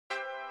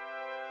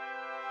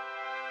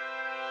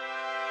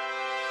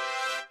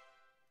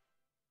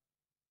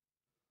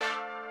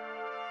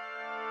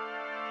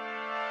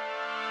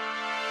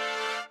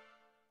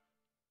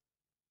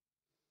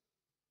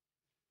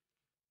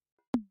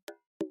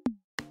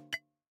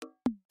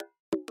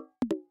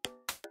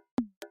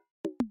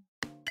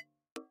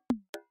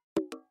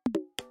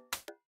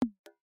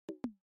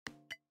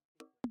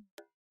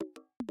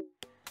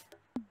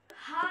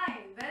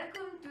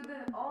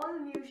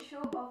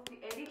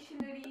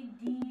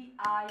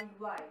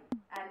DIY,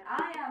 and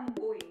I am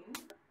going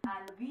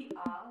and we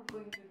are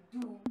going to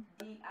do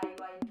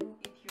DIY, do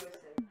it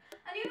yourself.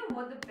 And you know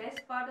what the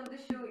best part of the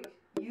show is?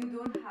 You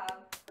don't have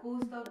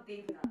Kaustav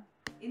Debnath.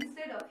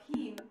 Instead of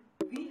him,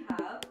 we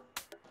have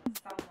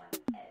someone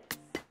else.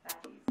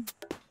 That is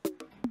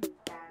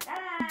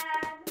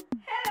Dan.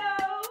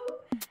 Hello!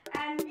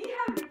 And we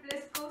have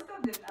replaced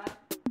Kaustav Debnath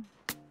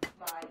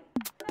by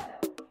hello.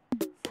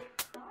 Say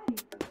hi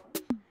to us.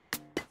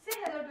 Say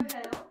hello to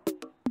hello.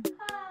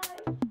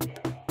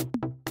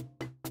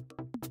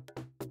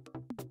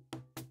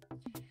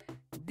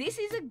 This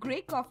is a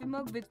grey coffee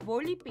mug with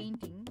Worli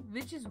painting,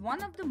 which is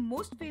one of the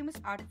most famous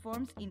art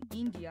forms in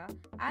India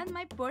and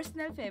my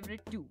personal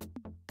favorite too.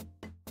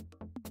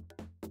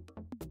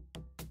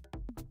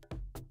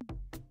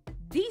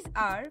 These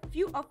are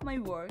few of my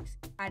works,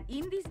 and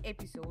in this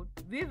episode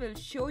we will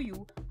show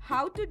you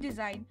how to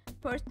design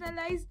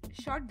personalized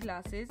shot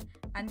glasses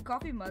and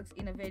coffee mugs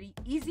in a very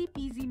easy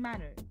peasy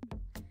manner.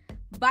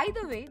 By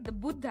the way, the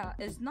Buddha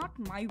is not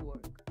my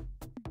work.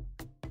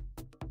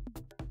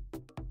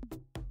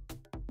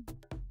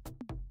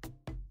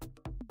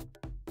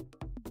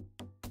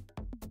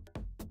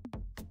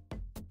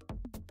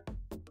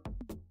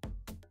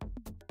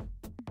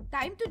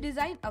 Time to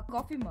design a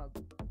coffee mug.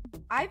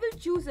 I will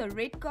choose a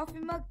red coffee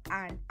mug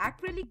and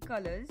acrylic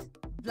colors,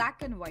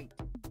 black and white.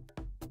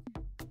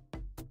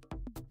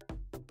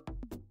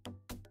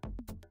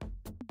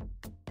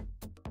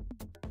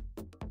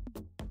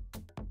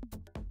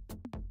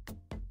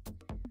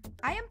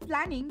 I am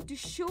planning to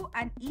show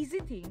an easy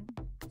thing,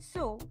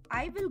 so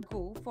I will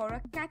go for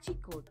a catchy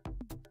coat.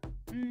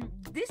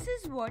 This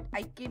is what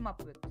I came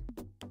up with.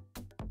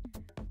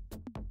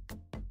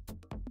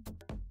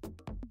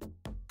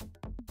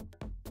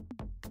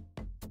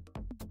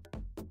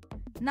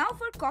 Now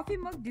for coffee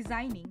mug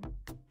designing,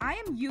 I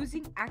am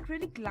using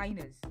acrylic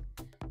liners.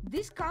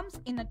 This comes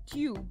in a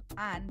tube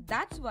and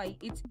that's why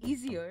it's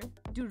easier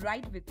to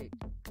write with it.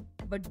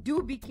 But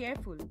do be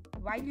careful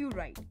while you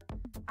write.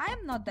 I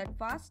am not that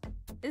fast,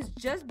 it's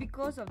just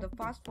because of the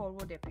fast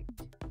forward effect.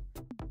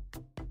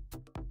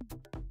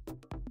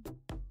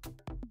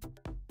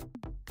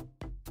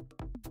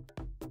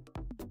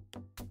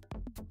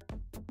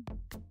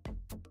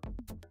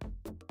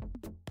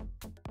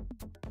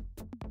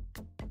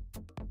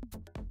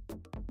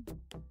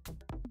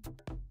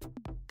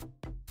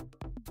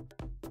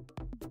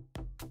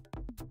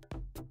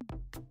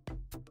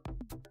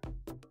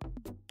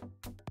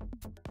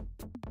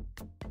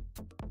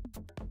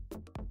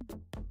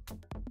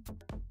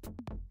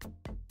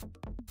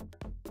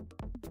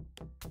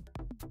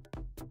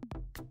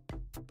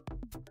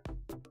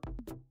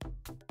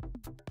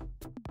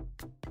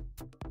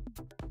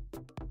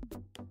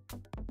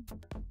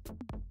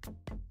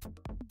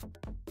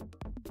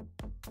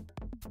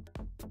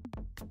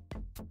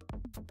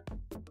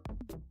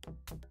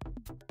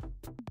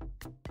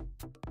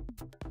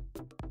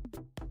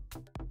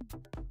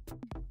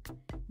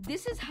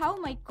 This is how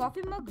my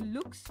coffee mug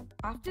looks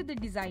after the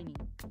designing.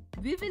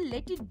 We will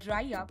let it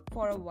dry up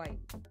for a while.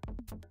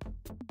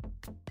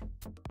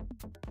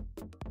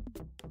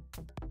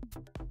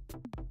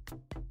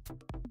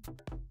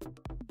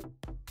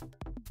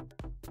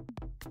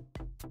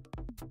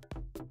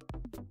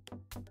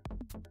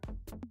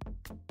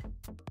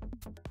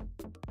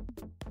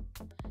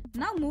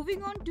 Now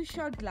moving on to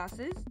shot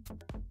glasses.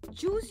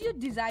 Choose your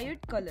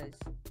desired colors,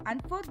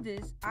 and for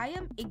this I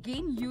am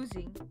again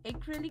using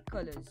acrylic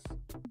colors.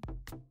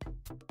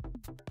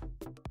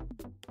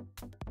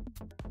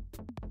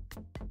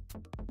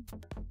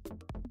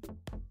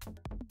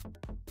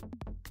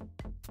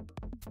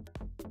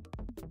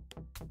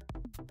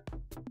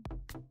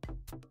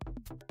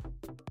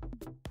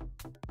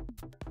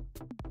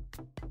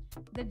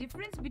 The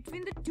difference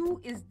between the two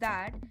is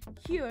that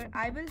here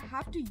I will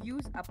have to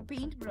use a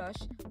paintbrush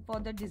for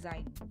the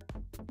design.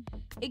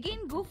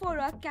 Again go for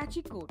a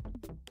catchy coat.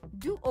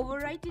 Do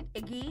overwrite it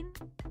again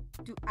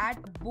to add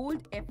a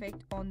bold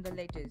effect on the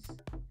letters.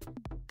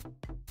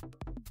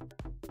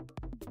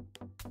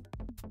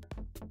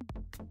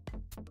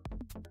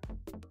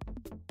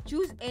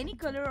 Choose any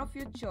color of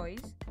your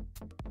choice.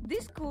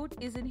 This quote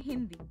is in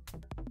Hindi.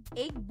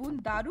 एक बूंद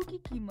दारू की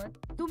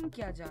कीमत तुम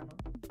क्या जानो.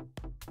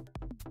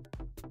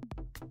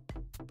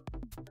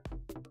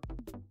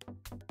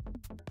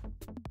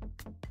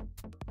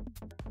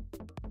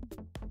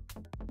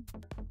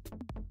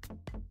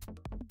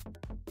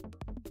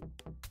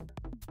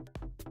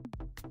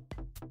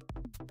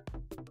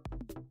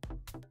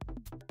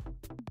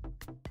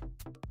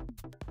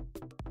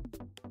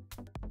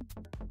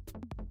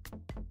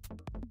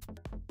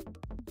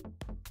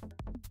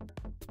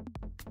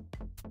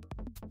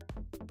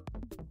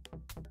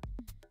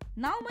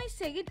 Now my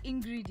second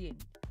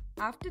ingredient.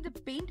 After the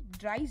paint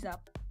dries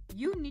up,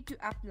 you need to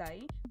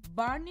apply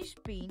varnish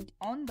paint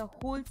on the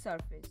whole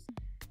surface.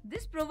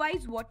 This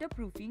provides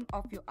waterproofing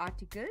of your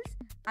articles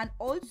and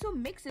also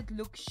makes it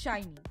look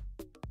shiny.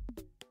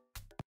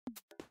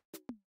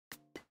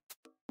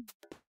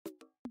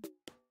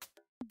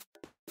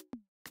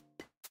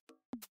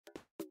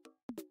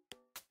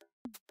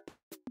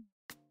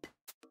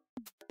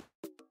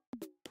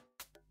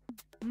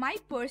 My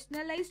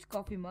personalized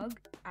coffee mug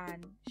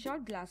and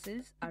shot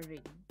glasses are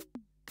ready.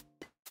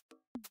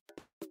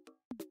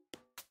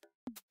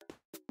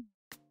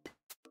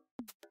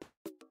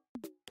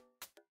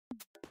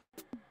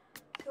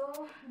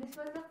 So this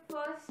was the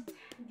first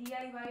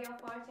DIY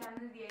of our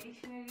channel, the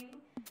dictionary.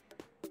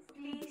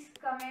 Please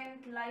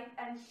comment, like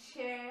and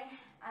share,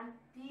 and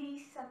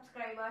please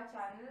subscribe our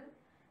channel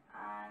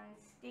and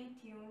stay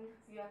tuned.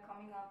 We are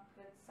coming up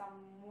with some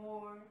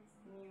more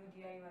new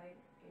DIY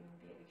in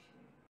the